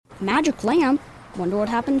Magic lamp? Wonder what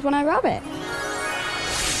happens when I rub it.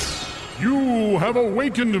 You have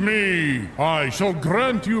awakened me. I shall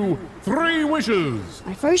grant you 3 wishes.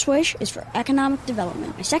 My first wish is for economic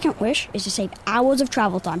development. My second wish is to save hours of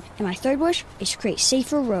travel time. And my third wish is to create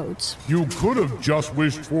safer roads. You could have just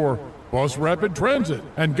wished for bus rapid transit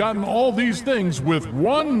and gotten all these things with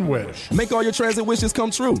 1 wish. Make all your transit wishes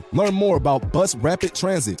come true. Learn more about bus rapid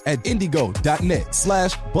transit at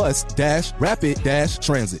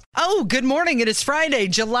indigo.net/bus-rapid-transit. Oh, good morning. It is Friday,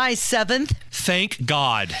 July 7th. Thank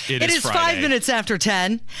God it is Friday. 5 minutes after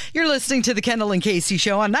 10. You're listening to the Kendall and Casey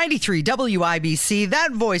Show on 93 WIBC.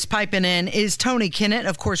 That voice piping in is Tony Kinnett.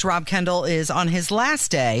 Of course, Rob Kendall is on his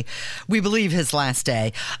last day, we believe his last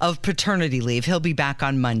day, of paternity leave. He'll be back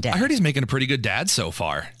on Monday. I heard he's making a pretty good dad so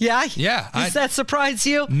far. Yeah? Yeah. Does that surprise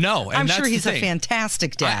you? No. And I'm that's sure he's the a thing.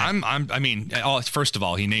 fantastic dad. First of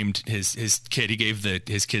all, he named his kid, he gave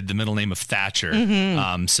his kid the middle name of Thatcher.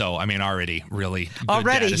 So, already really good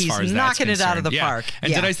Already, dad as he's far as knocking that's it out of the concerned. park. And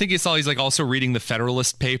Yeah. did I think he's like also reading the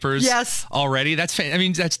Federalist Papers? Yes. Already? That's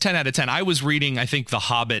 10 out of 10. I was reading, I think, The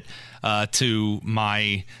Hobbit to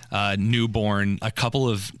my newborn a couple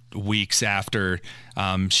of weeks after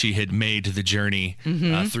she had made the journey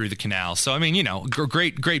through the canal. So,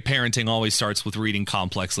 great parenting always starts with reading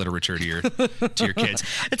complex literature to your kids.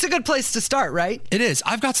 It's a good place to start, right? It is.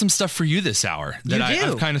 I've got some stuff for you this hour that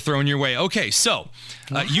I've kind of thrown your way. Okay, so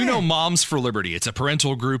you know Moms for Liberty. It's a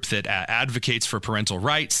parental group that advocates for parental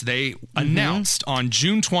rights. They announced on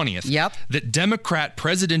June 20th that Democrat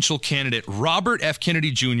presidential candidate Robert F.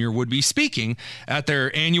 Kennedy Jr. would be speaking at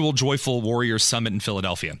their annual Joyful Warriors Summit in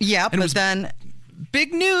Philadelphia. Yeah, and it was then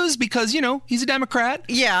big news because, he's a Democrat.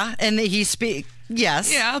 Yeah, and he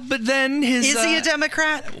Yes. Yeah, but then is he a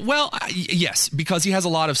Democrat? Well, yes, because he has a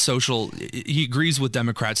lot of he agrees with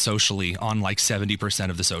Democrats socially on like 70%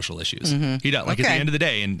 of the social issues. He does, at the end of the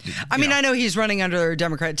day. And I know he's running under a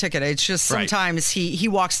Democrat ticket. It's just sometimes he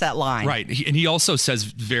walks that line. Right. And he also said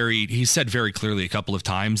very clearly a couple of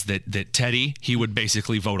times that Teddy, he would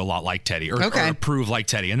basically vote a lot like Teddy or approve like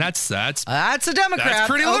Teddy. And that's a Democrat. That's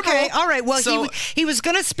pretty liberal. Okay. All right. Well, so, he was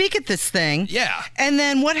going to speak at this thing. Yeah. And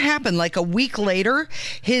then what happened? Like a week later,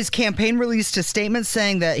 his campaign released a statement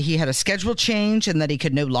saying that he had a schedule change and that he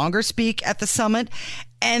could no longer speak at the summit.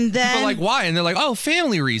 And then people are like, why? And they're like, oh,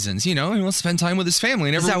 family reasons. He wants to spend time with his family.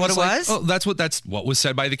 And is that what it was? Oh, that's what was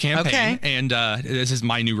said by the campaign. Okay. And this is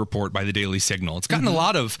my new report by the Daily Signal. It's gotten a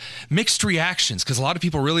lot of mixed reactions because a lot of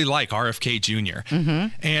people really like RFK Jr.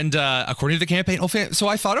 And according to the campaign, so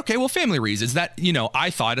I thought, okay, well, family reasons. That I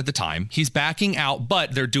thought at the time he's backing out,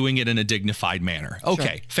 but they're doing it in a dignified manner.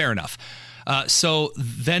 Okay, fair enough. So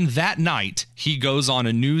then that night, he goes on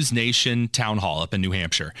a News Nation town hall up in New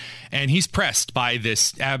Hampshire, and he's pressed by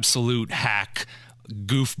this absolute hack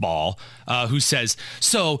goofball who says,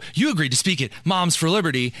 so you agreed to speak at Moms for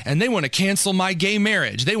Liberty, and they want to cancel my gay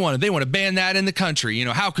marriage. They want to ban that in the country.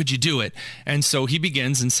 How could you do it? And so he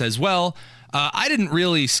begins and says, well, I didn't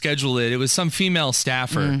really schedule it. It was some female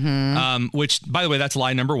staffer, which, by the way, that's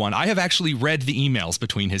lie number one. I have actually read the emails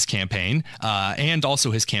between his campaign and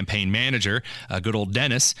also his campaign manager, good old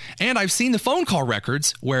Dennis. And I've seen the phone call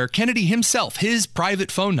records where Kennedy himself, his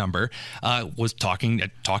private phone number, was talking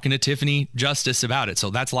to Tiffany Justice about it. So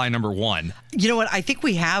that's lie number one. You know what? I think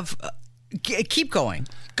we have... Keep going.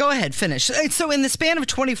 Go ahead, finish. So in the span of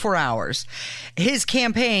 24 hours, his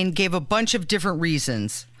campaign gave a bunch of different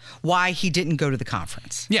reasons why he didn't go to the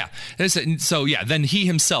conference. Yeah. So, then he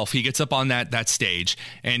himself, he gets up on that stage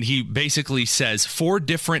and he basically says 4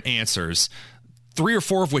 different answers, 3 or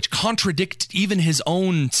 4 of which contradict even his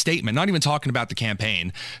own statement, not even talking about the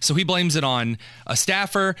campaign. So he blames it on a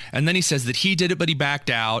staffer, and then he says that he did it, but he backed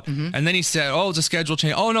out. And then he said, oh, it's a schedule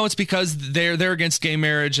change. Oh, no, it's because they're against gay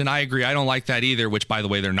marriage, and I agree. I don't like that either, which, by the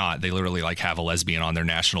way, they're not. They literally have a lesbian on their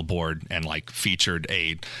national board and featured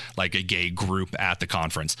a gay group at the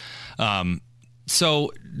conference.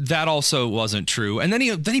 So that also wasn't true. And then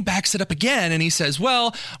he backs it up again and he says,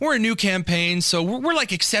 well, we're a new campaign, so we're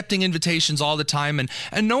accepting invitations all the time. And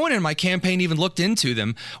no one in my campaign even looked into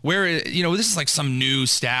them where, this is some new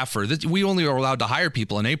staffer. We only are allowed to hire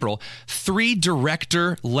people in April. 3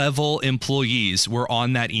 director level employees were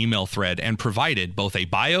on that email thread and provided both a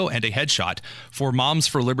bio and a headshot for Moms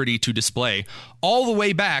for Liberty to display all the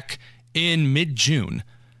way back in mid-June.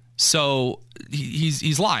 So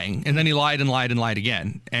he's lying, and then he lied and lied and lied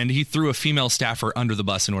again, and he threw a female staffer under the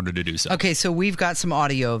bus in order to do so. Okay, so we've got some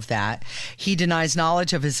audio of that. He denies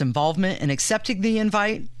knowledge of his involvement in accepting the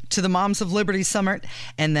invite to the Moms of Liberty Summit,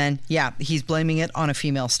 and then, he's blaming it on a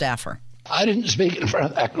female staffer. I didn't speak in front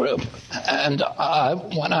of that group, and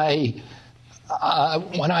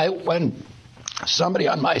when somebody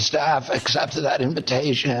on my staff accepted that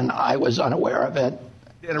invitation. I was unaware of it.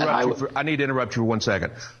 I need to interrupt you for 1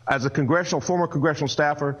 second. As a former congressional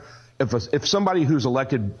staffer, if somebody who's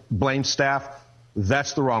elected blames staff,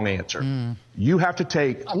 that's the wrong answer. You have to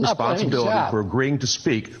take responsibility for agreeing to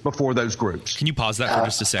speak before those groups. Can you pause that for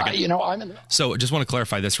just a second? So I just want to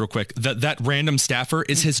clarify this real quick. That random staffer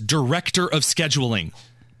is his director of scheduling.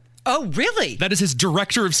 Oh, really? That is his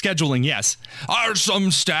director of scheduling, yes.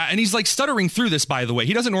 Some staff, and he's like stuttering through this, by the way.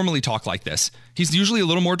 He doesn't normally talk like this. He's usually a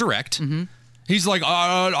little more direct. Mm-hmm. He's like,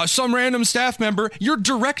 some random staff member, your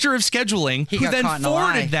director of scheduling, who then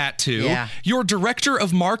forwarded that to your director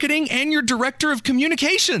of marketing and your director of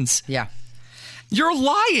communications. Yeah. You're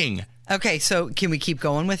lying. Okay, so can we keep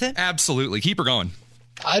going with it? Absolutely. Keep her going.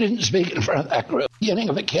 I didn't speak in front of that group at the beginning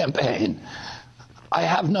of a campaign. I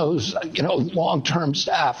have no, long-term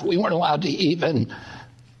staff. We weren't allowed to even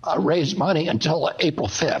raise money until April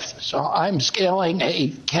 5th. So I'm scaling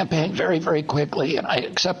a campaign very, very quickly, and I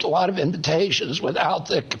accept a lot of invitations without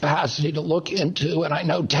the capacity to look into, and I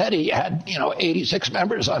know Teddy had, 86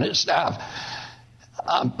 members on his staff.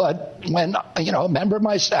 But when, a member of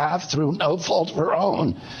my staff, through no fault of her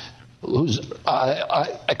own, who's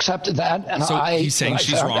accepted that, and so he's saying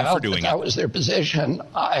she's wrong for doing it. That was their position.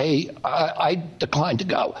 I declined to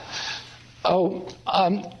go.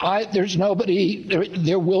 There's nobody.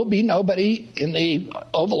 There will be nobody in the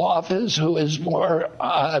Oval Office who is more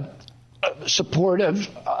supportive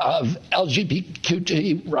of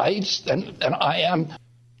LGBTQ rights than I am.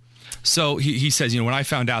 So he says, when I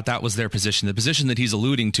found out that was their position, the position that he's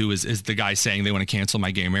alluding to is the guy saying they want to cancel my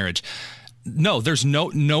gay marriage. No, there's no.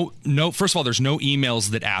 First of all, there's no emails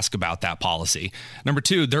that ask about that policy. Number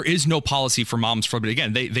two, there is no policy for Moms for Liberty.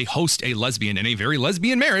 Again, they host a lesbian and a very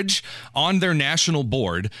lesbian marriage on their national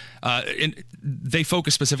board. And they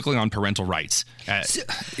focus specifically on parental rights.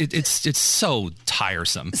 It's so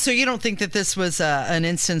tiresome. So you don't think that this was an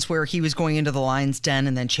instance where he was going into the lion's den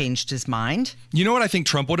and then changed his mind? You know what I think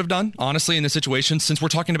Trump would have done, honestly, in this situation, since we're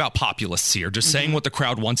talking about populists here, just saying what the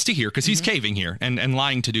crowd wants to hear, because he's caving here and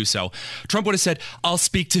lying to do so. Trump would have said, I'll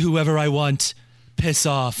speak to whoever I want. Piss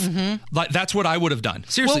off. Like, that's what I would have done.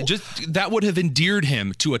 Seriously, that would have endeared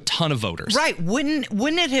him to a ton of voters. Right. Wouldn't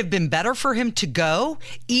it have been better for him to go,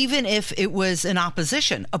 even if it was in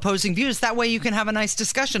opposing views? That way you can have a nice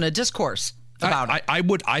discussion, a discourse about it. I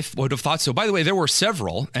would have thought so. By the way, there were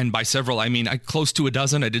several, and by several, I mean close to a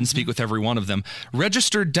dozen. I didn't speak with every one of them.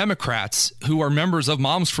 Registered Democrats who are members of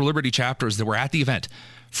Moms for Liberty chapters that were at the event,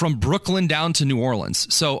 from Brooklyn down to New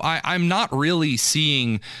Orleans. So I'm not really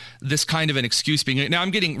seeing this kind of an excuse being... Now,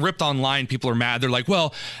 I'm getting ripped online. People are mad. They're like,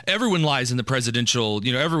 well, everyone lies in the presidential...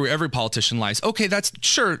 every politician lies. Okay, that's...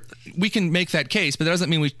 Sure, we can make that case, but that doesn't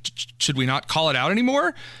mean should we not call it out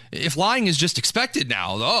anymore? If lying is just expected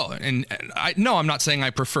now, I'm not saying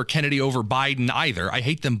I prefer Kennedy over Biden either. I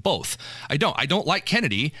hate them both. I don't like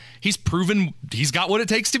Kennedy. He's proven he's got what it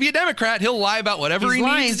takes to be a Democrat. He'll lie about whatever he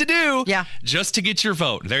needs to do just to get your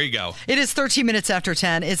vote. There you go. It is 13 minutes after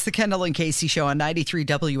 10. It's the Kendall and Casey Show on 93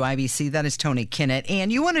 WIBC. That is Tony Kinnett.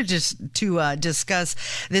 And you wanted to discuss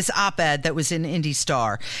this op-ed that was in Indy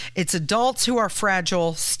Star. It's adults who are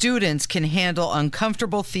fragile. Students can handle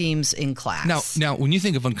uncomfortable themes in class. Now, when you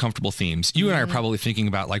think of uncomfortable themes, you and I are probably thinking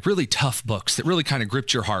about like really tough books that really kind of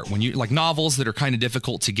gripped your heart. When you like novels that are kind of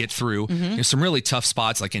difficult to get through. There's some really tough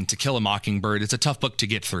spots, like in To Kill a Mockingbird. It's a tough book to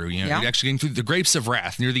get through. You're actually getting through The Grapes of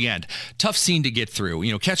Wrath near the end. Tough scene to get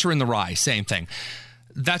through. Catcher in the Rye, same thing.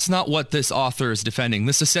 That's not what this author is defending.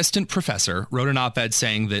 This assistant professor wrote an op-ed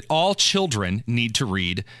saying that all children need to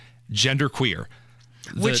read Genderqueer.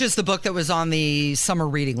 Which is the book that was on the summer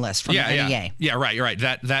reading list from the NEA. Yeah, right. You're right.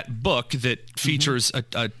 That book that features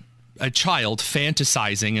a child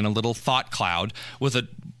fantasizing in a little thought cloud with a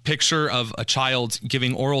picture of a child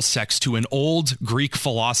giving oral sex to an old Greek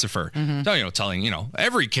philosopher. Telling,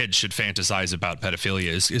 every kid should fantasize about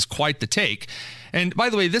pedophilia is quite the take. And by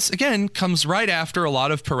the way, this, again, comes right after a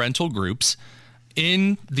lot of parental groups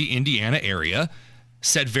in the Indiana area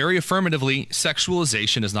said very affirmatively,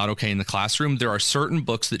 sexualization is not okay in the classroom. There are certain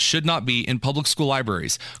books that should not be in public school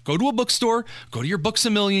libraries. Go to a bookstore, go to your Books A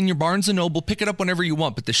Million, your Barnes & Noble, pick it up whenever you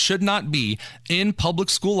want, but this should not be in public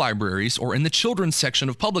school libraries or in the children's section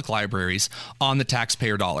of public libraries on the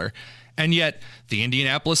taxpayer dollar. And yet, the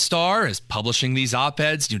Indianapolis Star is publishing these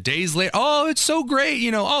op-eds days later. Oh, it's so great.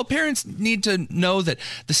 Parents need to know that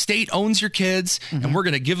the state owns your kids, and we're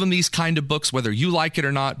going to give them these kind of books, whether you like it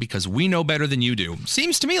or not, because we know better than you do.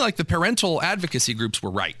 Seems to me like the parental advocacy groups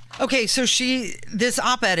were right. Okay, so this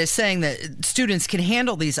op-ed is saying that students can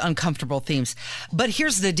handle these uncomfortable themes. But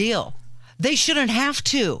here's the deal. They shouldn't have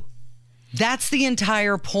to. That's the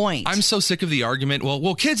entire point. I'm so sick of the argument.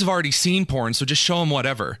 Well, kids have already seen porn, so just show them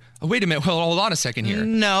whatever. Wait a minute. Well, hold on a second here.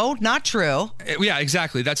 No, not true. Yeah,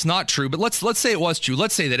 exactly. That's not true. But let's say it was true.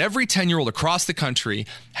 Let's say that every 10-year-old across the country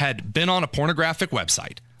had been on a pornographic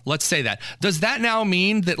website. Let's say that. Does that now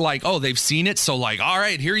mean that, like, oh, they've seen it, so, like, all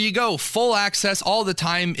right, here you go, full access all the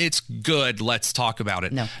time, it's good, let's talk about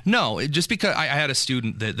it? No, just because I had a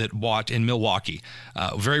student that watched in Milwaukee,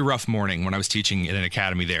 very rough morning when I was teaching in an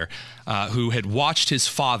academy there, who had watched his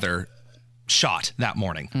father shot that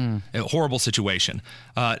morning. A horrible situation.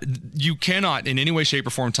 You cannot in any way, shape, or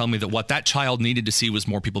form tell me that what that child needed to see was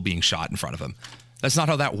more people being shot in front of him. That's not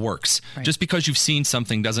how that works. Right. Just because you've seen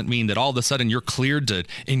something doesn't mean that all of a sudden you're cleared to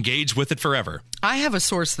engage with it forever. I have a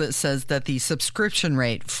source that says that the subscription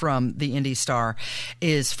rate from the Indy Star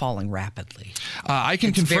is falling rapidly. I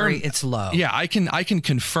can confirm it's low. Yeah, I can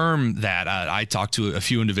confirm that. I talked to a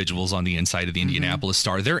few individuals on the inside of the Indianapolis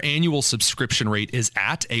Star. Their annual subscription rate is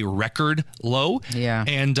at a record low. Yeah,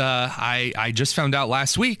 and I just found out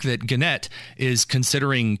last week that Gannett is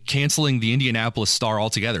considering canceling the Indianapolis Star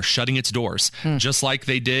altogether, shutting its doors, just like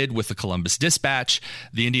they did with the Columbus Dispatch.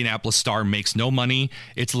 The Indianapolis Star makes no money.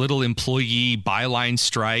 Its little employee byline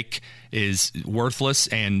strike is worthless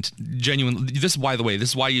and genuine. This, by the way, this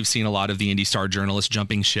is why you've seen a lot of the Indy Star journalists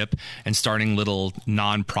jumping ship and starting little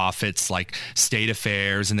nonprofits like State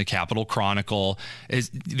Affairs and the Capitol Chronicle.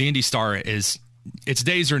 The Indy Star is... its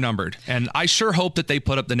days are numbered, and I sure hope that they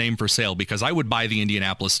put up the name for sale, because I would buy the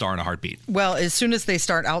Indianapolis Star in a heartbeat. Well, as soon as they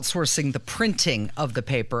start outsourcing the printing of the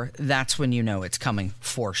paper, that's when you know it's coming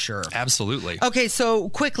for sure. Absolutely. Okay, so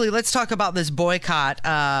quickly, let's talk about this boycott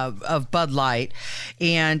of Bud Light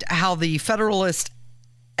and how the Federalist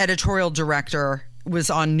editorial director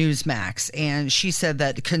was on Newsmax, and she said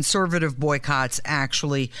that conservative boycotts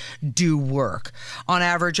actually do work. On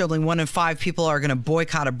average, only 1 in 5 people are going to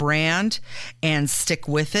boycott a brand and stick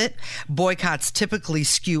with it. Boycotts typically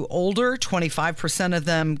skew older, 25% of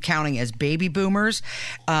them counting as baby boomers.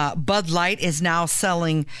 Bud Light is now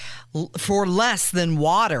selling for less than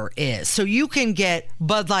water is. So you can get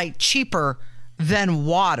Bud Light cheaper than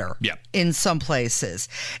water in some places.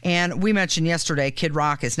 And we mentioned yesterday, Kid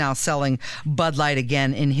Rock is now selling Bud Light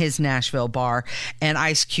again in his Nashville bar. And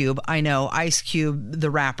Ice Cube, I know Ice Cube, the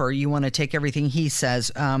rapper, you want to take everything he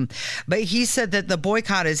says. But he said that the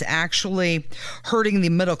boycott is actually hurting the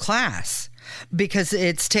middle class, because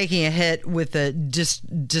it's taking a hit with the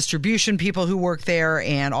distribution people who work there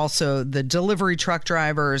and also the delivery truck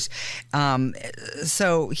drivers.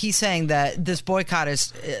 So he's saying that this boycott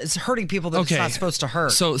is hurting people that it's not supposed to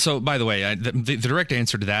hurt. So by the way, the direct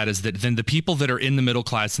answer to that is that then the people that are in the middle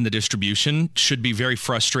class in the distribution should be very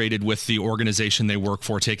frustrated with the organization they work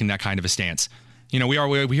for taking that kind of a stance. You know, we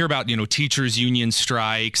hear about, teachers union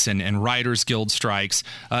strikes and writers guild strikes.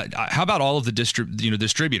 How about all of the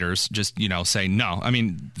distributors just, say no? I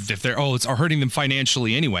mean, if they're it's hurting them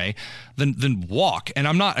financially anyway, then walk. And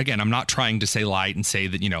I'm not trying to say light and say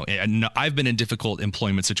that, I've been in difficult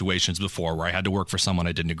employment situations before where I had to work for someone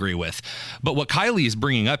I didn't agree with. But what Kylie is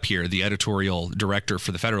bringing up here, the editorial director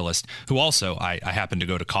for the Federalist, who also I happened to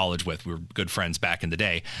go to college with, we were good friends back in the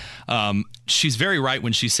day. She's very right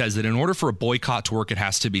when she says that in order for a boycott to work, it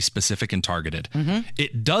has to be specific and targeted.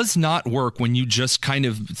 It does not work when you just kind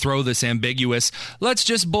of throw this ambiguous, let's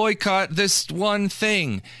just boycott this one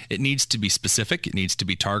thing. It needs to be specific. It needs to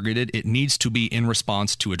be targeted. It needs to be in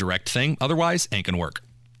response to a direct thing. Otherwise, ain't gonna work.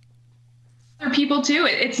 Other people too.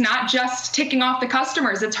 It's not just ticking off the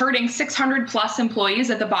customers. It's hurting 600 plus employees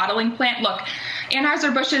at the bottling plant. Look,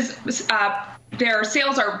 Anheuser-Busch's their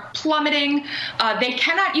sales are plummeting. They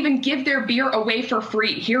cannot even give their beer away for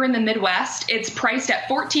free. Here in the Midwest, it's priced at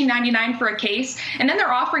 $14.99 for a case, and then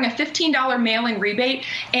they're offering a $15 mail-in rebate,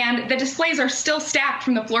 and the displays are still stacked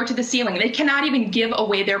from the floor to the ceiling. They cannot even give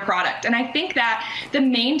away their product. And I think that the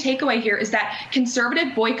main takeaway here is that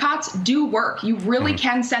conservative boycotts do work. You really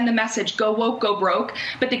can send the message, go woke, go broke.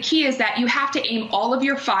 But the key is that you have to aim all of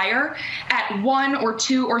your fire at 1 or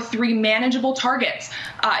 2 or 3 manageable targets.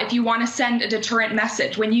 If you want to send a deterrent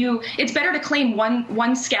message, it's better to claim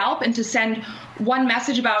one scalp and to send one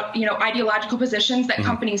message about ideological positions that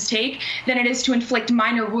companies take than it is to inflict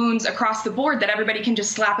minor wounds across the board that everybody can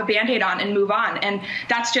just slap a Band-Aid on and move on. And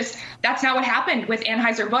that's not what happened with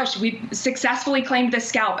Anheuser-Busch. We successfully claimed the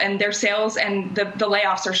scalp, and their sales and the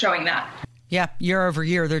layoffs are showing that. Yeah, year over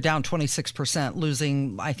year, they're down 26%,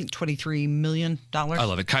 losing, I think, $23 million. I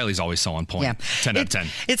love it. Kylie's always so on point. Yeah. 10 out of 10.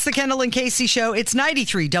 It's the Kendall and Casey Show. It's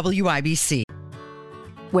 93 WIBC.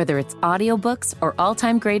 Whether it's audiobooks or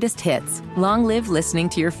all-time greatest hits, long live listening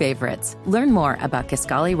to your favorites. Learn more about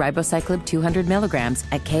Kisqali Ribociclib 200 milligrams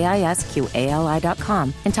at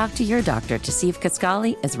KISQALI.com and talk to your doctor to see if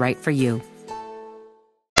Kisqali is right for you.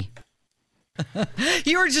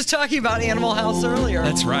 You were just talking about Animal House earlier.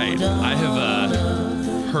 That's right. I have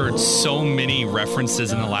heard so many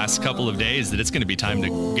references in the last couple of days that it's going to be time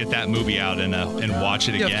to get that movie out and watch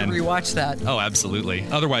it again. You have to rewatch that. Oh, absolutely.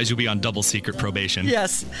 Otherwise, you'll be on double secret probation.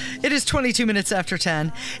 Yes. It is 22 minutes after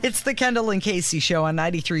 10. It's the Kendall and Casey Show on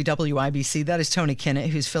 93 WIBC. That is Tony Kinnett,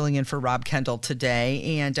 who's filling in for Rob Kendall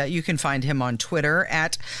today. And you can find him on Twitter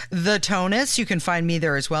at The Tonus. You can find me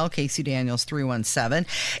there as well, Casey Daniels 317.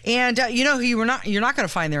 And you know who you're not going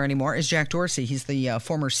to find there anymore is Jack Dorsey. He's the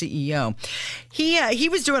former CEO. He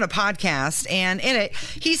was doing a podcast, and in it,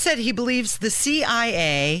 he said he believes the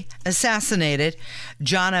CIA assassinated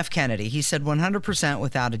John F. Kennedy. He said 100%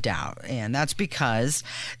 without a doubt. And that's because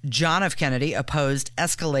John F. Kennedy opposed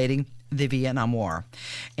escalating the Vietnam War.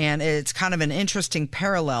 And it's kind of an interesting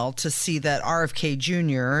parallel to see that RFK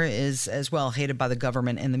Jr. is as well hated by the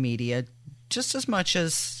government and the media just as much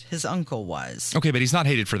as his uncle was. Okay, but he's not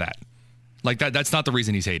hated for that. Like that's not the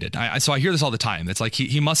reason he's hated. So I hear this all the time. It's like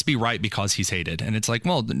he must be right because he's hated. And it's like,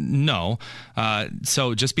 well, no.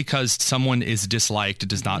 So just because someone is disliked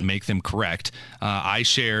does not make them correct.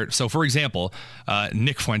 So for example,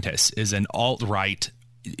 Nick Fuentes is an alt-right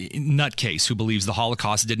nutcase who believes the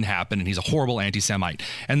Holocaust didn't happen and he's a horrible anti-Semite.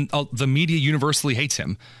 And the media universally hates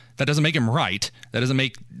him. That doesn't make him right. That doesn't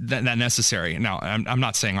make that necessary. Now, I'm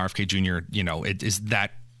not saying RFK Jr., it is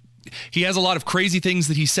that. He has a lot of crazy things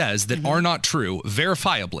that he says that are not true,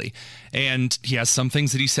 verifiably. And he has some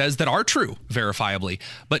things that he says that are true, verifiably.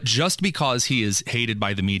 But just because he is hated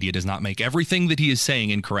by the media does not make everything that he is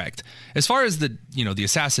saying incorrect. As far as the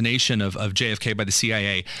assassination of JFK by the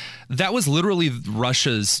CIA, that was literally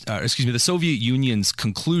the Soviet Union's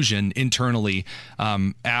conclusion internally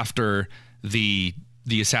after the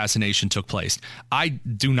assassination took place. I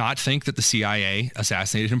do not think that the CIA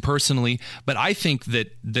assassinated him personally, but I think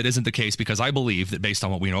that isn't the case because I believe that based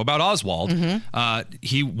on what we know about Oswald,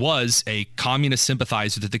 he was a communist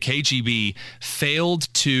sympathizer that the KGB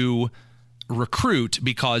failed to recruit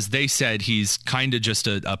because they said he's kind of just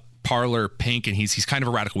a parlor pink and he's kind of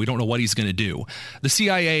a radical. We don't know what he's going to do. The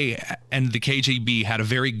CIA and the KGB had a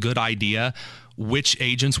very good idea which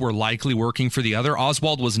agents were likely working for the other.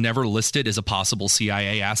 Oswald was never listed as a possible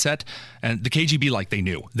CIA asset. And the KGB, they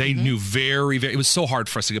knew. They knew very, very... It was so hard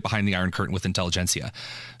for us to get behind the Iron Curtain with intelligentsia.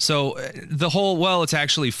 So the whole, it's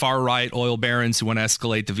actually far-right oil barons who want to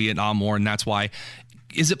escalate the Vietnam War, and that's why.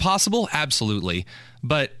 Is it possible? Absolutely.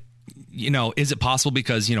 But, is it possible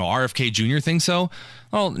because, RFK Jr. thinks so?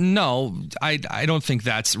 Well, no, I don't think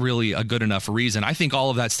that's really a good enough reason. I think all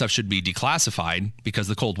of that stuff should be declassified because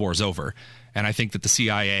the Cold War is over. And I think that the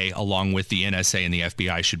CIA, along with the NSA and the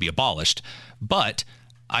FBI, should be abolished. But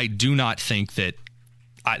I do not think that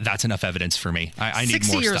that's enough evidence for me. I need more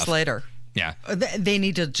stuff. 60 years later. Yeah. They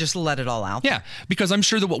need to just let it all out. Yeah, because I'm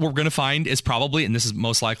sure that what we're going to find is probably, and this is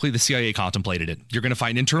most likely, the CIA contemplated it. You're going to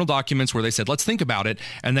find internal documents where they said, let's think about it,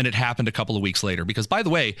 and then it happened a couple of weeks later. Because, by the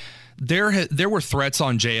way, there were threats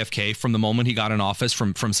on JFK from the moment he got in office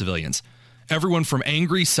from civilians. Everyone from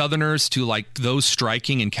angry Southerners to those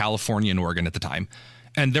striking in California and Oregon at the time.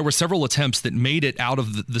 And there were several attempts that made it out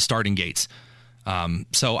of the starting gates.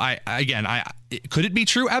 So could it be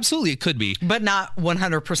true? Absolutely, it could be, but not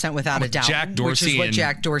 100% without a doubt. Jack Dorsey, which is what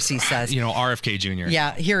Jack Dorsey says. RFK Jr.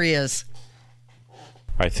 Yeah, here he is.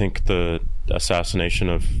 I think the assassination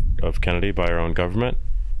of Kennedy by our own government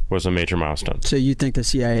was a major milestone. So you think the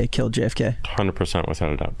CIA killed JFK? 100%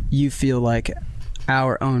 without a doubt. You feel like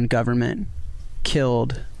our own government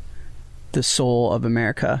killed the soul of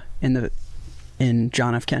America in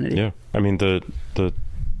John F. Kennedy? Yeah, I mean the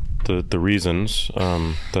reasons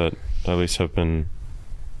that at least have been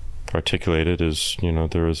articulated is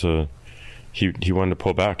there was he wanted to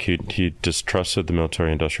pull back. He distrusted the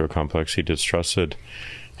military-industrial complex. He distrusted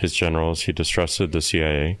his generals. He distrusted the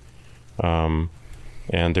CIA, and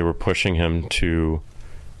they were pushing him to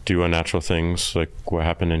do unnatural things like what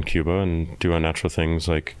happened in Cuba, and do unnatural things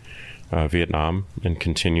like Vietnam, and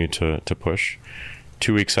continue to push.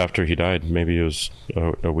 2 weeks after he died, maybe it was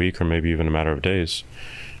a week or maybe even a matter of days,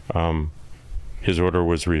 his order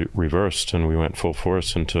was reversed, and we went full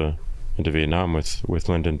force into into Vietnam with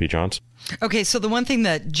Lyndon B. Johnson. Okay, so the one thing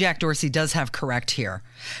that Jack Dorsey does have correct here,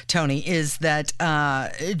 Tony, is that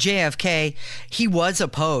JFK, he was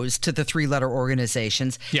opposed to the three-letter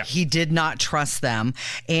organizations. Yeah. He did not trust them,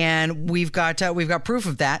 and we've got proof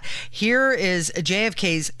of that. Here is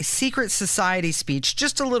JFK's secret society speech,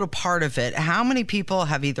 just a little part of it. How many people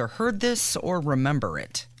have either heard this or remember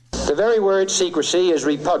it? The very word secrecy is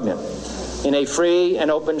repugnant in a free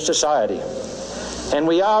and open society, and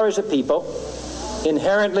we are, as a people,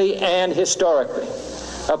 inherently and historically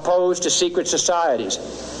opposed to secret societies,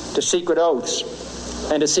 to secret oaths,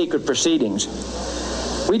 and to secret proceedings.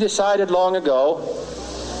 We decided long ago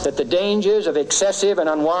that the dangers of excessive and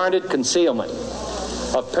unwarranted concealment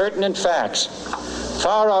of pertinent facts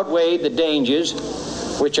far outweighed the dangers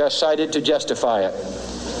which are cited to justify it.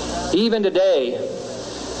 Even today,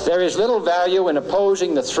 there is little value in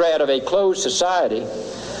opposing the threat of a closed society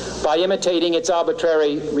by imitating its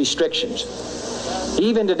arbitrary restrictions.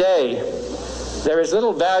 Even today, there is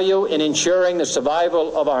little value in ensuring the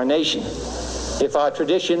survival of our nation if our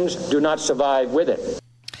traditions do not survive with it.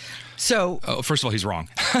 So, first of all, he's wrong.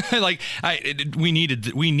 We needed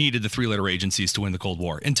the three-letter agencies to win the Cold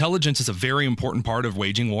War. Intelligence is a very important part of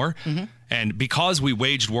waging war. Mm-hmm. And because we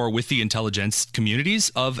waged war with the intelligence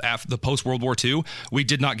communities of the post-World War II, we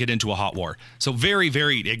did not get into a hot war. So very,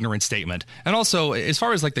 very ignorant statement. And also, as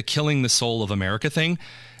far as like the killing the soul of America thing,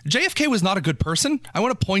 JFK was not a good person. I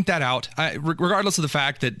want to point that out, regardless of the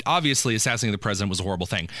fact that obviously assassinating the president was a horrible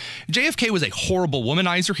thing. JFK was a horrible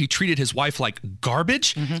womanizer. He treated his wife like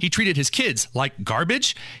garbage. Mm-hmm. He treated his kids like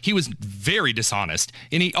garbage. He was very dishonest.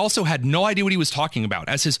 And he also had no idea what he was talking about.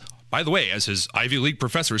 As his Ivy League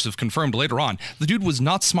professors have confirmed later on, the dude was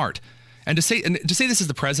not smart. And to say this is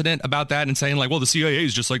the president about that and saying like, well, the CIA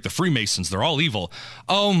is just like the Freemasons. They're all evil.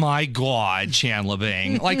 Oh, my God, Chandler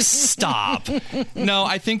Bing. Like, stop. No,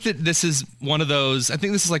 I think that this is one of those. I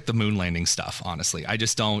think this is like the moon landing stuff, honestly. I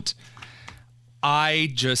just don't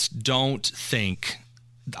think.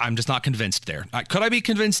 I'm just not convinced there. Could I be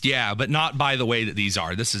convinced? Yeah, but not by the way that these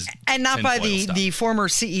are. This is. And not by the former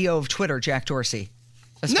CEO of Twitter, Jack Dorsey.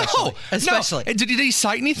 Especially. No. Did he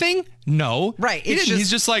cite anything? No. Right. He didn't.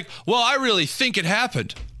 He's just like, well, I really think it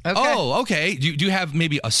happened. Okay. Oh, okay. Do you have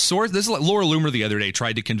maybe a source? This is like Laura Loomer the other day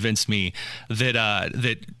tried to convince me that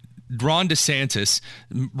Ron DeSantis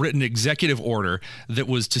written an executive order that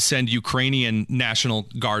was to send Ukrainian National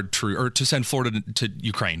Guard or to send Florida to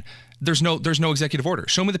Ukraine. There's no executive order.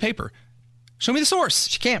 Show me the paper. Show me the source.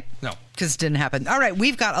 She can't. No. Because it didn't happen. All right,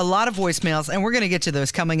 we've got a lot of voicemails, and we're going to get to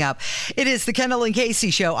those coming up. It is the Kendall and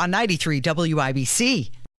Casey Show on 93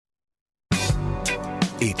 WIBC.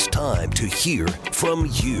 It's time to hear from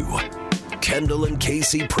you. Kendall and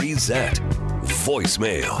Casey present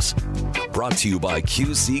Voicemails. Brought to you by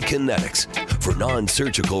QC Kinetics for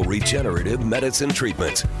non-surgical regenerative medicine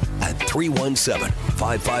treatments at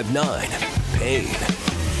 317-559-PAIN.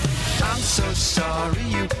 I'm so sorry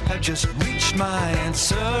you have just reached my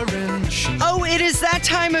answering machine. Oh, it is that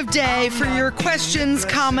time of day for your questions,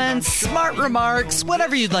 comments, smart remarks,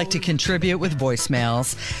 whatever you'd like to contribute with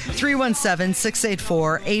voicemails.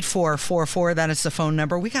 317-684-8444. That is the phone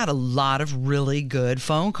number. We got a lot of really good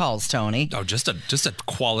phone calls, Tony. Oh, just a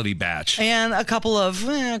quality batch. And a couple of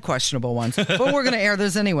questionable ones. But we're going to air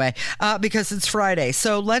those anyway because it's Friday.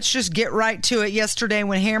 So let's just get right to it. Yesterday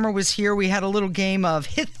when Hammer was here, we had a little game of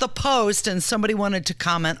Hit the Post, and somebody wanted to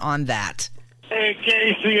comment on that. Hey,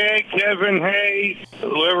 Casey, hey, Kevin, hey,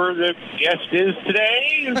 whoever the guest is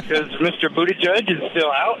today, because Mr. Buttigieg is still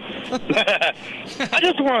out. I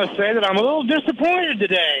just want to say that I'm a little disappointed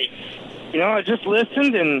today. You know, I just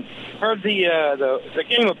listened and heard the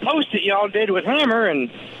game of Post that y'all did with Hammer, and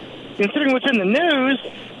considering what's in the news,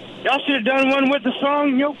 y'all should have done one with the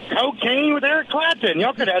song, Cocaine with Eric Clapton.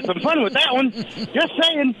 Y'all could have had some fun with that one. Just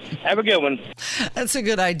saying. Have a good one. That's a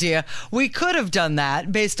good idea. We could have done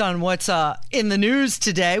that based on what's in the news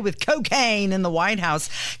today with cocaine in the White House.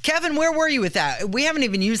 Kevin, where were you with that? We haven't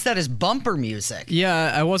even used that as bumper music.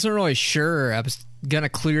 Yeah, I wasn't really sure. I was going to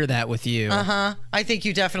clear that with you. Uh-huh. I think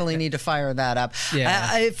you definitely need to fire that up.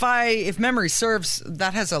 Yeah. If memory serves,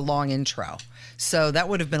 that has a long intro. So that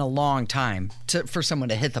would have been a long time for someone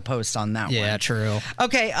to hit the post on that one. Yeah, true.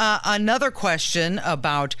 Okay, another question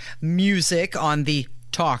about music on the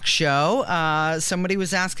talk show. Somebody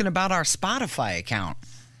was asking about our Spotify account.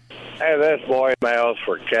 Hey, this voicemail's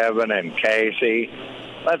for Kevin and Casey.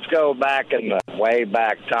 Let's go back in the way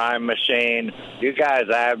back time machine. You guys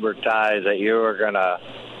advertised that you were going to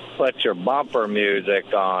put your bumper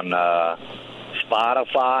music on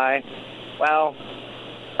Spotify. Well,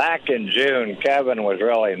 back in June, Kevin was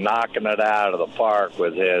really knocking it out of the park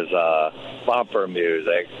with his bumper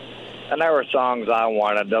music. and there were songs I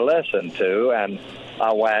wanted to listen to, and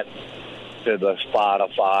I went to the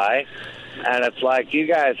Spotify, and it's like you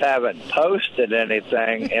guys haven't posted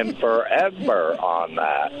anything in forever on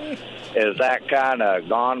that. Is that kind of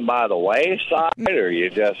gone by the wayside, or you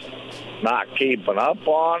just not keeping up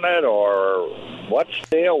on it, or what's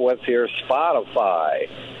the deal with your Spotify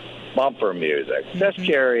bumper music? Just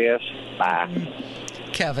curious. Bye.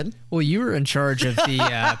 Kevin. Well, you were in charge of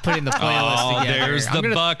the putting the playlist together. There's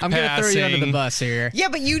the buck I'm going to throw you under the passing. bus here. Yeah,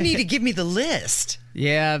 but you need to give me the list.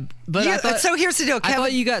 Yeah, but I thought, so here's the deal, Kevin. I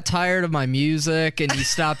thought you got tired of my music and you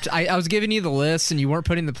stopped. I was giving you the list and you weren't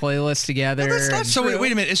putting the playlist together. Well, that's not So wait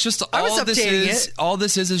a minute. It's just all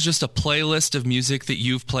this is just a playlist of music that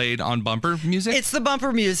you've played on bumper music. It's the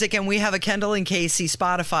bumper music, and we have a Kendall and Casey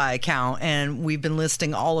Spotify account, and we've been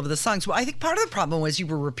listing all of the songs. Well, I think part of the problem was you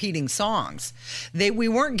were repeating songs. We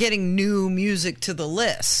weren't getting new music to the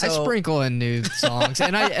list. So. I sprinkle in new songs,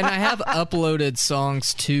 and I have uploaded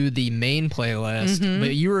songs to the main playlist.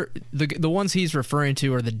 But you were the ones he's referring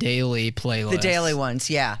to are the daily playlist. The daily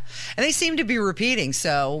ones, yeah, and they seem to be repeating.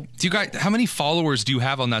 So, do you guys? How many followers do you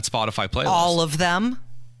have on that Spotify playlist? All of them.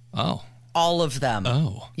 Oh, all of them.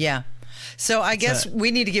 Oh, yeah. So I guess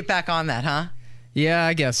we need to get back on that, huh? Yeah,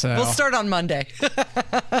 I guess so. We'll start on Monday.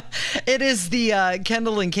 It is the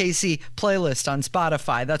Kendall and Casey playlist on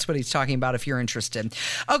Spotify. That's what he's talking about if you're interested.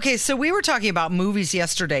 Okay, so we were talking about movies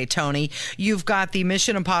yesterday, Tony. You've got the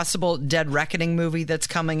Mission Impossible Dead Reckoning movie that's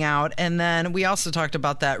coming out. And then we also talked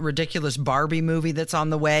about that ridiculous Barbie movie that's on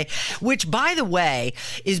the way, which, by the way,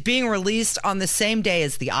 is being released on the same day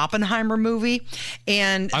as the Oppenheimer movie.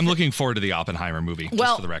 And I'm looking forward to the Oppenheimer movie,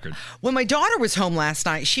 just for the record. When my daughter was home last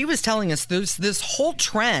night, she was telling us there's this whole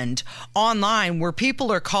trend online where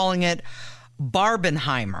people are calling it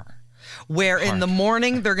Barbenheimer, where in the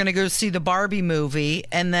morning they're going to go see the Barbie movie,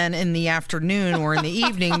 and then in the afternoon or in the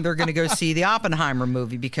evening they're going to go see the Oppenheimer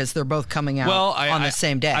movie because they're both coming out on the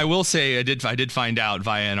same day. I will say I did find out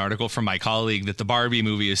via an article from my colleague that the Barbie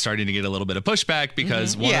movie is starting to get a little bit of pushback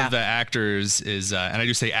because one of the actors is, and I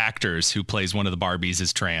do say actors, who plays one of the Barbies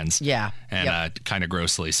is trans. Yeah. And kind of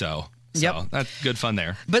grossly so. So that's good fun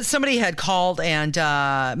there. But somebody had called and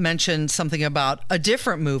mentioned something about a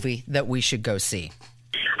different movie that we should go see.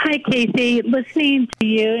 Hi, Casey. Listening to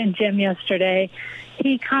you and Jim yesterday,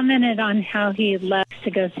 he commented on how he loves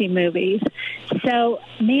to go see movies. So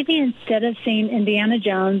maybe instead of seeing Indiana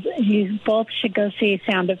Jones, you both should go see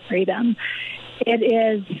Sound of Freedom. It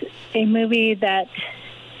is a movie that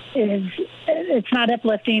it's not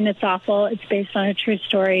uplifting. It's awful. It's based on a true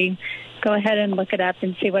story. Go ahead and look it up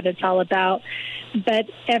and see what it's all about. But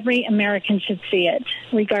every American should see it,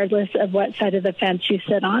 regardless of what side of the fence you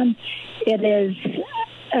sit on. It is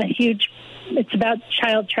it's about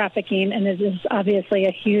child trafficking, and it is obviously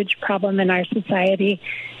a huge problem in our society.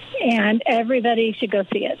 And everybody should go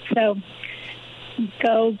see it. So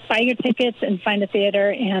go buy your tickets and find a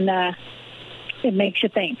theater, and it makes you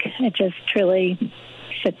think. It just truly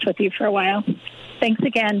sits with you for a while. Thanks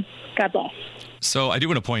again. God bless. So I do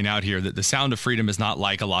want to point out here that The Sound of Freedom is not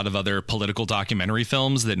like a lot of other political documentary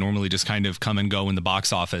films that normally just kind of come and go in the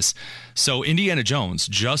box office. So Indiana Jones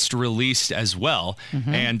just released as well.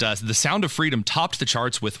 And The Sound of Freedom topped the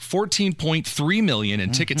charts with 14.3 million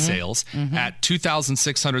in ticket sales at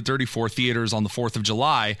 2,634 theaters on the 4th of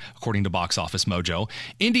July, according to Box Office Mojo.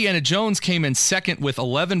 Indiana Jones came in second with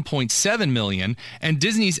 11.7 million, and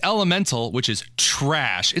Disney's Elemental, which is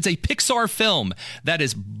trash. It's a Pixar film that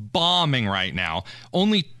is bombing right now.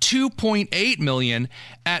 Only 2.8 million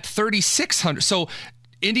at 3,600. So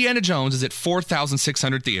Indiana Jones is at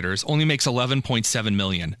 4,600 theaters, only makes 11.7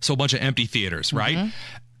 million. So a bunch of empty theaters, right?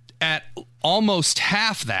 At almost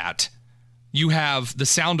half that, you have The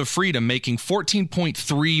Sound of Freedom making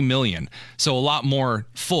 14.3 million. So a lot more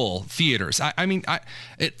full theaters. I mean,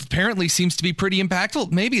 it apparently seems to be pretty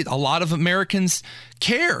impactful. Maybe a lot of Americans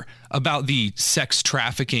care about the sex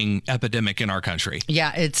trafficking epidemic in our country.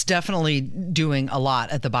 Yeah, it's definitely doing a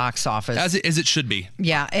lot at the box office. As it should be.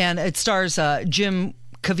 Yeah, and it stars Jim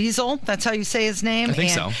Caviezel. That's how you say his name? I think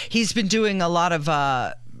so. He's been doing a lot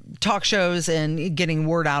of talk shows and getting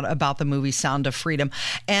word out about the movie Sound of Freedom.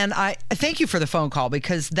 And I thank you for the phone call,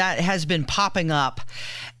 because that has been popping up.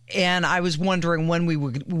 And I was wondering when we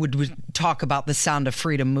would talk about the Sound of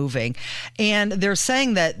Freedom moving. And they're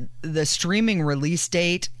saying that the streaming release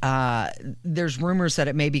date, there's rumors that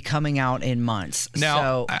it may be coming out in months.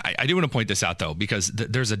 Now, I do want to point this out, though, because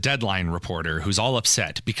there's a Deadline reporter who's all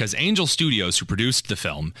upset because Angel Studios, who produced the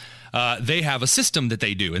film, they have a system that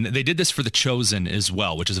they do. And they did this for The Chosen as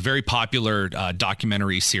well, which is a very popular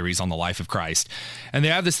documentary series on the life of Christ. And they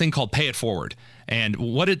have this thing called Pay It Forward. And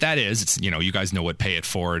that is, it's, you guys know what pay it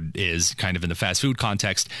forward is kind of in the fast food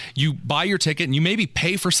context. You buy your ticket and you maybe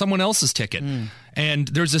pay for someone else's ticket. And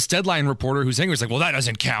there's this Deadline reporter who's angry. He's like, well, that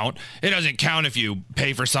doesn't count. It doesn't count if you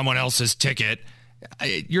pay for someone else's ticket.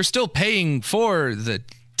 You're still paying for the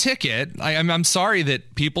ticket. I'm sorry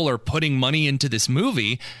that people are putting money into this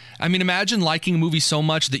movie. I mean, imagine liking a movie so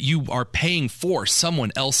much that you are paying for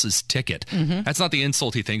someone else's ticket. That's not the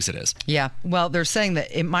insult he thinks it is. Yeah. Well, they're saying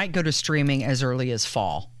that it might go to streaming as early as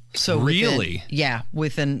fall. So really?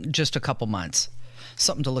 Within just a couple months.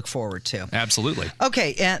 Something to look forward to. Absolutely.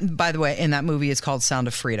 Okay. And by the way, and that movie is called Sound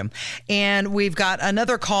of Freedom. And we've got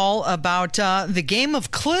another call about the game of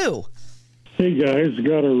Clue. Hey, guys.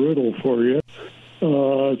 Got a riddle for you.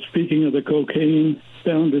 Speaking of the cocaine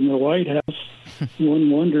found in the White House, one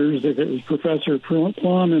wonders if it was Professor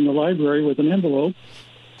Plum in the library with an envelope,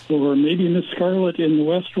 or maybe Miss Scarlett in the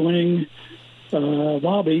West Wing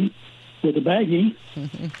lobby with a baggie,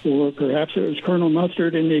 or perhaps it was Colonel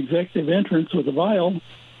Mustard in the executive entrance with a vial,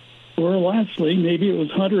 or lastly, maybe it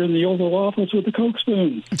was Hunter in the Oval Office with a Coke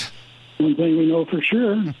spoon. One thing we know for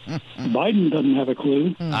sure, Biden doesn't have a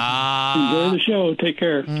clue. Enjoy the show. Take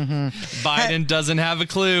care. Biden doesn't have a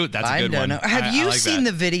clue. That's a good one. Have you seen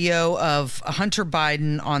the video of Hunter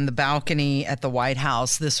Biden on the balcony at the White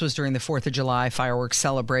House? This was during the 4th of July fireworks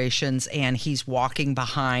celebrations, and he's walking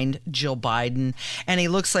behind Jill Biden, and he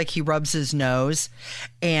looks like he rubs his nose.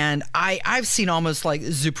 And I've seen almost like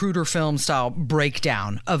Zapruder film style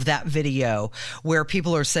breakdown of that video where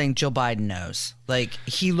people are saying Jill Biden knows. Like,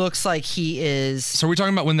 he looks like he is. So we're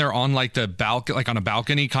talking about when they're on like the balcony, like on a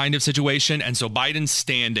balcony kind of situation. And so Biden's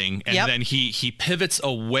standing and then he pivots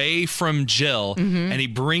away from Jill and he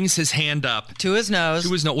brings his hand up to his nose.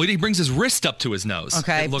 Well, he brings his wrist up to his nose.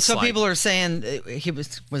 Okay. So people are saying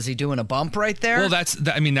was he doing a bump right there? Well, that's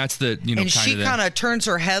the, and she kind of turns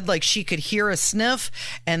her head like she could hear a sniff.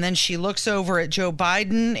 And then she looks over at Joe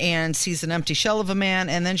Biden and sees an empty shell of a man.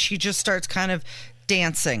 And then she just starts kind of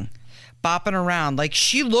dancing, bopping around. Like,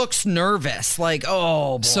 she looks nervous. Like,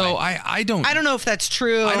 oh boy. So I don't know if that's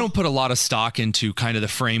true. I don't put a lot of stock into kind of the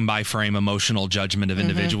frame by frame emotional judgment of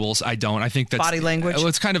individuals. I think that's body language.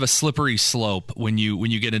 It's kind of a slippery slope when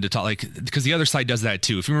you get into talk, like, because the other side does that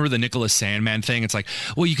too. If you remember the Nicholas Sandman thing, it's like,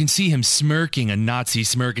 well, you can see him smirking a Nazi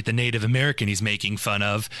smirk at the Native American he's making fun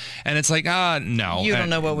of, and it's like, no, you don't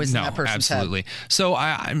know what was in that person's absolutely head. So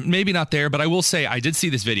I maybe not there, but I will say I did see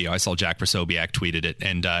this video. I saw Jack Prosobiec tweeted it,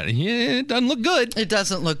 and it doesn't look good. It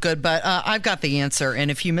doesn't look good, but I've got the answer.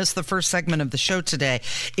 And if you missed the first segment of the show today,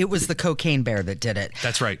 it was the cocaine bear that did it.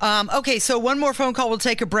 That's right. Okay, so one more phone call. We'll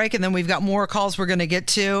take a break, and then we've got more calls we're going to get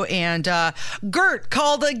to. And Gert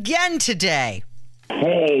called again today.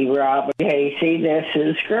 Hey, Rob and Casey, this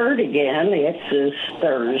is Gert again. It's this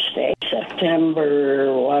Thursday,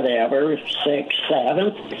 September, whatever, 6th,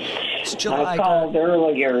 7th. I called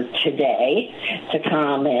earlier today to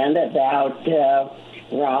comment about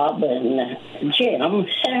Rob and Jim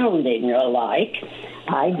sounding alike.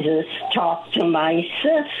 I just talked to my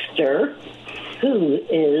sister, who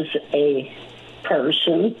is a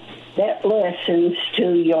person that listens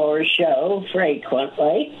to your show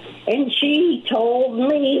frequently, and she told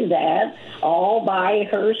me that all by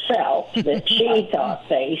herself, that she thought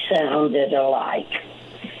they sounded alike.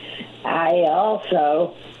 I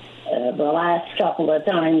also, the last couple of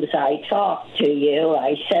times I talked to you,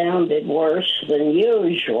 I sounded worse than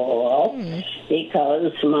usual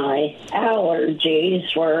because my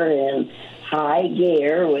allergies were in high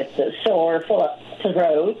gear with the sore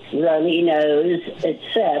throat, runny nose,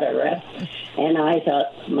 etc. And I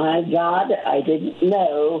thought, my God, I didn't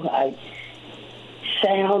know I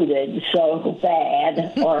sounded so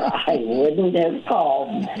bad, or I wouldn't have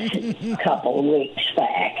called a couple of weeks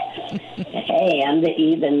back, and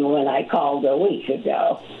even when I called a week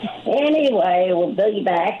ago. Anyway, we'll be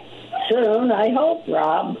back soon, I hope,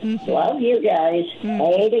 Rob. Love you guys.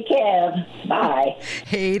 Hey to Kev. Bye.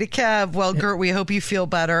 Hey to Kev. Well, Gert, we hope you feel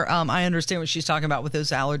better. I understand what she's talking about with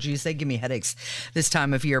those allergies. They give me headaches this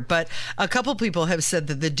time of year. But a couple people have said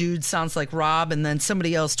that the dude sounds like Rob, and then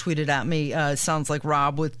somebody else tweeted at me, sounds like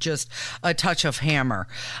Rob with just a touch of Hammer.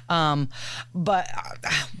 But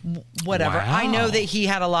whatever. Wow. I know that he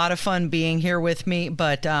had a lot of fun being here with me,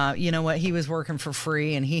 but you know what? He was working for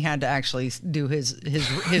free, and he had to actually do his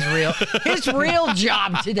real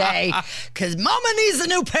job today, because Mama needs a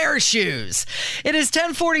new pair of shoes. It is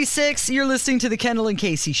 10:46. You're listening to the Kendall and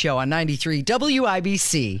Casey Show on 93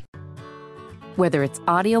 WIBC. Whether it's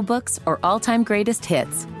audiobooks or all-time greatest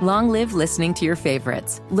hits, long live listening to your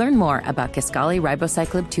favorites. Learn more about Kisqali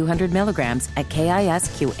Ribociclib 200 milligrams at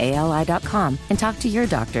KISQALI.com and talk to your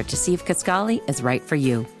doctor to see if Kisqali is right for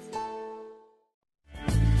you.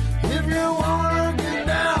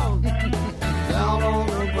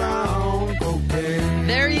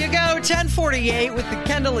 1048 with the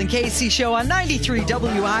Kendall and Casey show on 93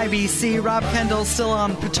 WIBC. Rob Kendall still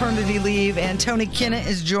on paternity leave, and Tony Kinnett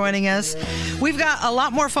is joining us. We've got a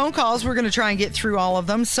lot more phone calls. We're going to try and get through all of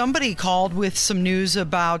them. Somebody called with some news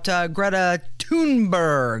about Greta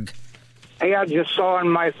Thunberg. Hey, I just saw on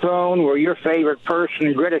my phone where your favorite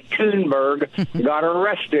person, Greta Thunberg, got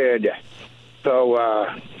arrested. So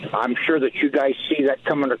I'm sure that you guys see that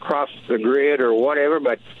coming across the grid or whatever,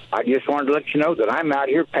 but I just wanted to let you know that I'm out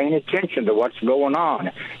here paying attention to what's going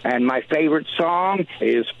on. And my favorite song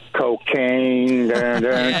is Cocaine. Da,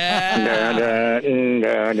 da, da,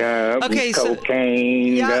 da, da, Okay,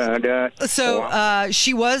 cocaine. So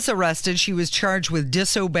she was arrested. She was charged with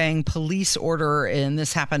disobeying police order, and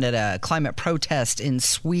this happened at a climate protest in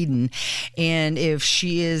Sweden. And if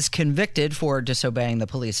she is convicted for disobeying the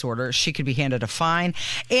police order, she could be handed a fine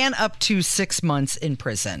and up to 6 months in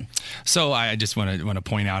prison. So I just want to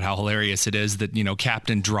point out how hilarious it is that,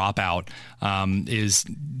 Captain Dropout is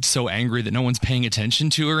so angry that no one's paying attention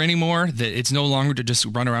to her anymore, that it's no longer to just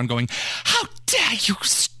run around going, "How dare you,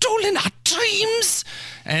 stolen our dreams!"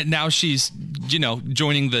 And now she's,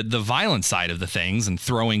 joining the violent side of the things and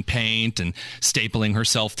throwing paint and stapling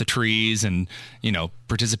herself to trees and,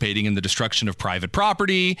 participating in the destruction of private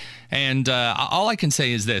property. And all I can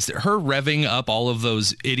say is this: her revving up all of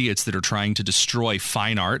those idiots that are trying to destroy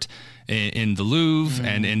fine art in the Louvre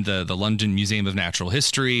and in the London Museum of Natural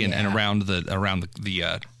History and around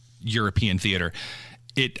the European theater.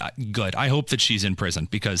 Good. I hope that she's in prison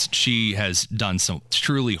because she has done some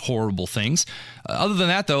truly horrible things. Other than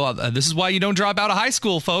that, though, this is why you don't drop out of high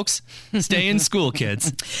school, folks. Stay in school,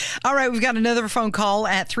 kids. All right, we've got another phone call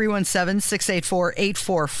at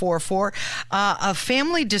 317-684-8444. A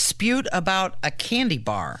family dispute about a candy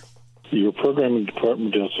bar. Your programming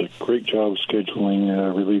department does a great job of scheduling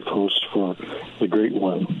relief hosts for the Great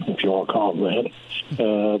One, if you all call them that.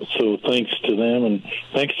 So thanks to them, and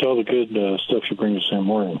thanks to all the good stuff you bring us in the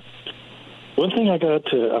morning. One thing I want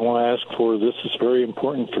to ask for, this is very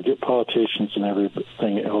important. Forget politicians and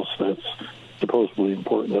everything else that's supposedly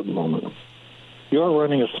important at the moment. You are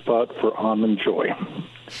running a spot for Almond Joy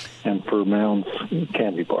and for Mound's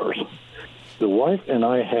candy bars. The wife and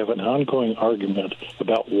I have an ongoing argument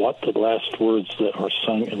about what the last words that are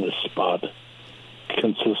sung in this spot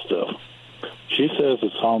consist of. She says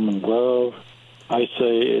it's almond love. I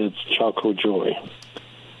say it's Choco Joy.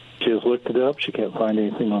 She has looked it up. She can't find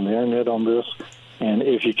anything on the internet on this. And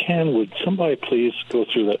if you can, would somebody please go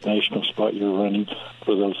through that national spot you're running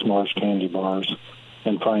for those Mars candy bars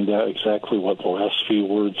and find out exactly what the last few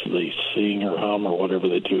words they sing or hum or whatever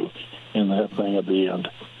they do in that thing at the end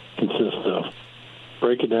consist of.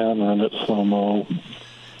 Break it down, run it slow-mo,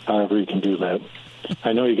 however you can do that.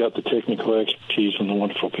 I know you got the technical expertise and the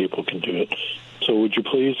wonderful people can do it. So would you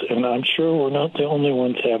please, and I'm sure we're not the only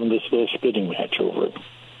ones having this little spitting match over it.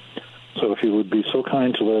 So if you would be so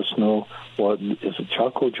kind to let us know is it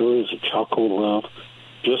Choco Joy, is it Choco Love,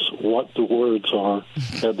 just what the words are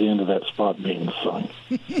at the end of that spot being sung.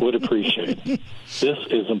 Would appreciate it. This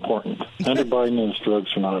is important. Hunter Biden and his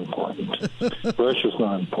drugs are not important. Russia's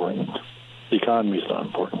not important. The economy is not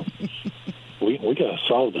important. We got to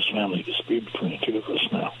solve this family dispute between the two of us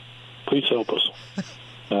now. Please help us.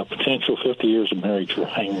 Potential 50 years of marriage are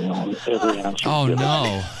hanging on every answer. Oh,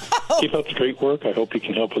 no. Keep up the great work. I hope you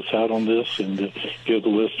can help us out on this and give the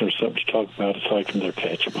listeners something to talk about aside from their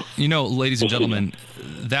catch-up. Ladies and gentlemen,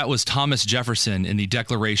 that was Thomas Jefferson in the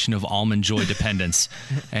Declaration of Almond Joy Dependence.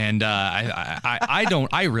 And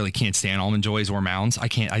I really can't stand Almond Joys or Mounds. I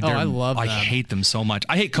can't. I love them. I hate them so much.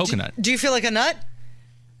 I hate coconut. Do you feel like a nut?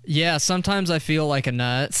 Yeah, sometimes I feel like a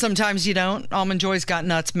nut. Sometimes you don't. Almond Joy's got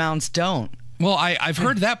nuts, Mounds don't. Well, I've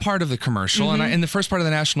heard that part of the commercial and in the first part of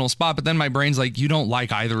the national spot, but then my brain's like, you don't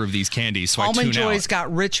like either of these candies, so I tune out. Almond Joy's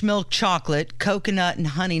got rich milk chocolate, coconut and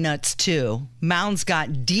honey nuts too. Mound's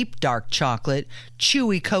got deep dark chocolate,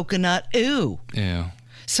 chewy coconut, ooh. Yeah.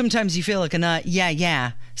 Sometimes you feel like a nut,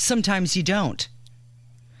 yeah. Sometimes you don't.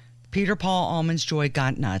 Peter Paul Almond's Joy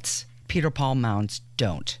got nuts. Peter Paul Mounds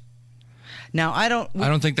don't. Now, I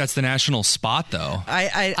don't think that's the national spot, though.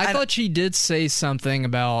 I thought she did say something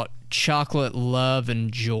about chocolate love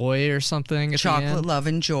and joy or something. Chocolate love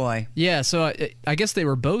and joy. Yeah, so I guess they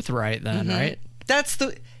were both right then, right?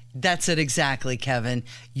 That's it exactly, Kevin.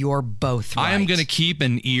 You're both right. I am going to keep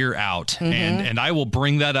an ear out, and I will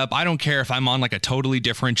bring that up. I don't care if I'm on like a totally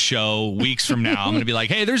different show weeks from now. I'm going to be like,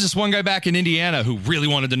 hey, there's this one guy back in Indiana who really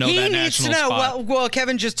wanted to know that national spot. Well,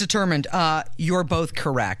 Kevin just determined you're both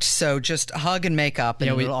correct. So just hug and make up, and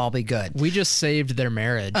it'll all be good. We just saved their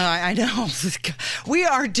marriage. I know. We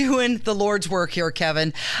are doing the Lord's work here,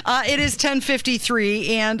 Kevin. It is 10:53,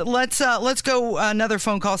 and let's go another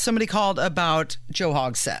phone call. Somebody called about Joe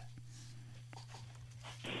Hogsett.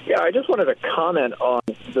 Yeah, I just wanted to comment on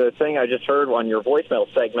the thing I just heard on your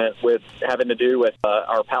voicemail segment with having to do with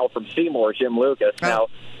our pal from Seymour, Jim Lucas. Now,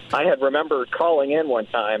 I had remembered calling in one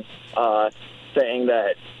time saying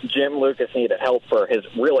that Jim Lucas needed help for his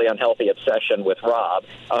really unhealthy obsession with Rob.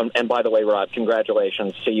 And by the way, Rob,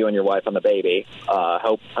 congratulations to you and your wife on the baby.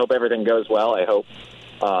 Hope everything goes well. I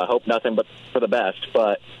hope nothing but for the best.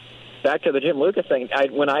 But back to the Jim Lucas thing,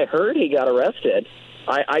 when I heard he got arrested,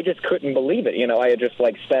 I just couldn't believe it. You know, I had just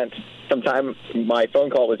spent some time. My phone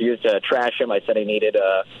call was used to trash him. I said he needed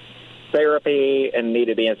therapy and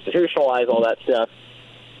needed to be institutionalized, all that stuff.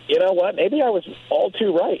 You know what? Maybe I was all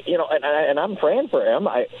too right. You know, and I'm praying for him.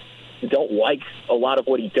 I don't like a lot of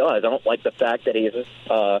what he does. I don't like the fact that he's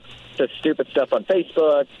does stupid stuff on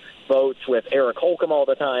Facebook, votes with Eric Holcomb all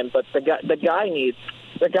the time. But the guy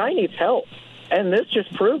needs help, and this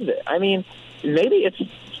just proves it. I mean, maybe it's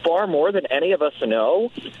far more than any of us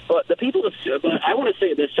know, but I want to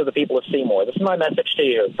say this to the people of Seymour. This is my message to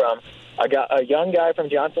you from a young guy from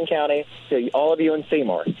Johnson County to all of you in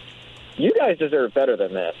Seymour. You guys deserve better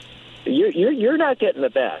than this. You're not getting the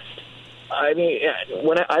best. I mean,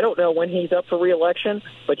 I don't know when he's up for re-election,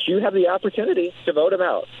 but you have the opportunity to vote him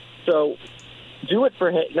out. So do it for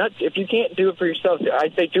him. If you can't do it for yourself,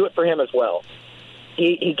 I'd say do it for him as well.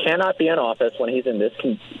 He cannot be in office when he's in this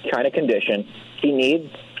kind of condition. He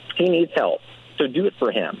needs help. So do it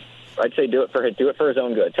for him. I'd say do it for his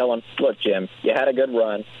own good. Tell him, look, Jim, you had a good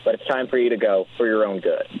run, but it's time for you to go for your own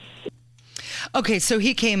good. Okay, so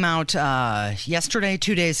he came out yesterday,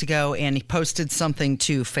 2 days ago, and he posted something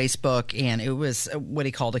to Facebook, and it was what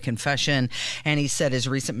he called a confession. And he said his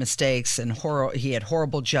recent mistakes and he had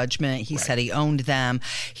horrible judgment. He said he owned them.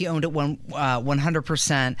 He owned it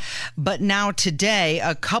 100%. But now today,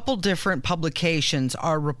 a couple different publications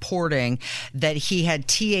are reporting that he had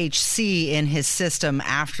THC in his system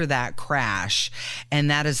after that crash, and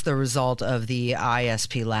that is the result of the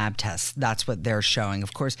ISP lab test. That's what they're showing.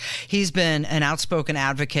 Of course, he's been an outspoken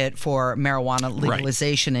advocate for marijuana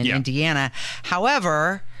legalization in Indiana.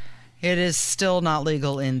 However, it is still not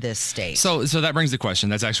legal in this state. So that brings the question.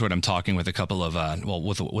 That's actually what I'm talking with a couple of,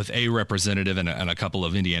 with a representative and a couple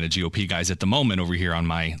of Indiana GOP guys at the moment over here on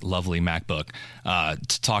my lovely MacBook,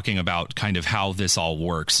 talking about kind of how this all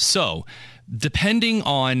works. So depending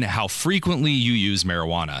on how frequently you use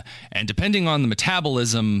marijuana and depending on the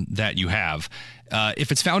metabolism that you have,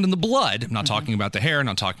 if it's found in the blood, I'm not talking about the hair,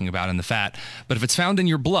 not talking about in the fat, but if it's found in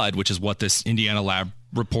your blood, which is what this Indiana lab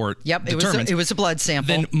report determines, it was a blood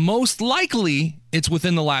sample, then most likely it's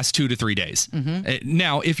within the last 2 to 3 days.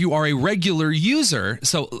 Now, if you are a regular user,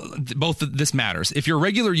 so both of this matters. If you're a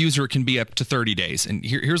regular user, it can be up to 30 days. And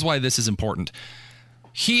here's why this is important.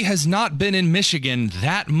 He has not been in Michigan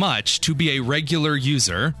that much to be a regular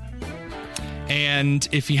user. And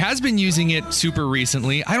if he has been using it super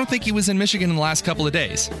recently, I don't think he was in Michigan in the last couple of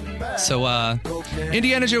days. So,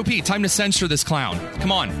 Indiana GOP, time to censor this clown.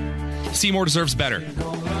 Come on. Seymour deserves better.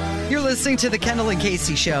 You're listening to the Kendall and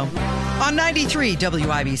Casey Show on 93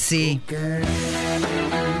 WIBC.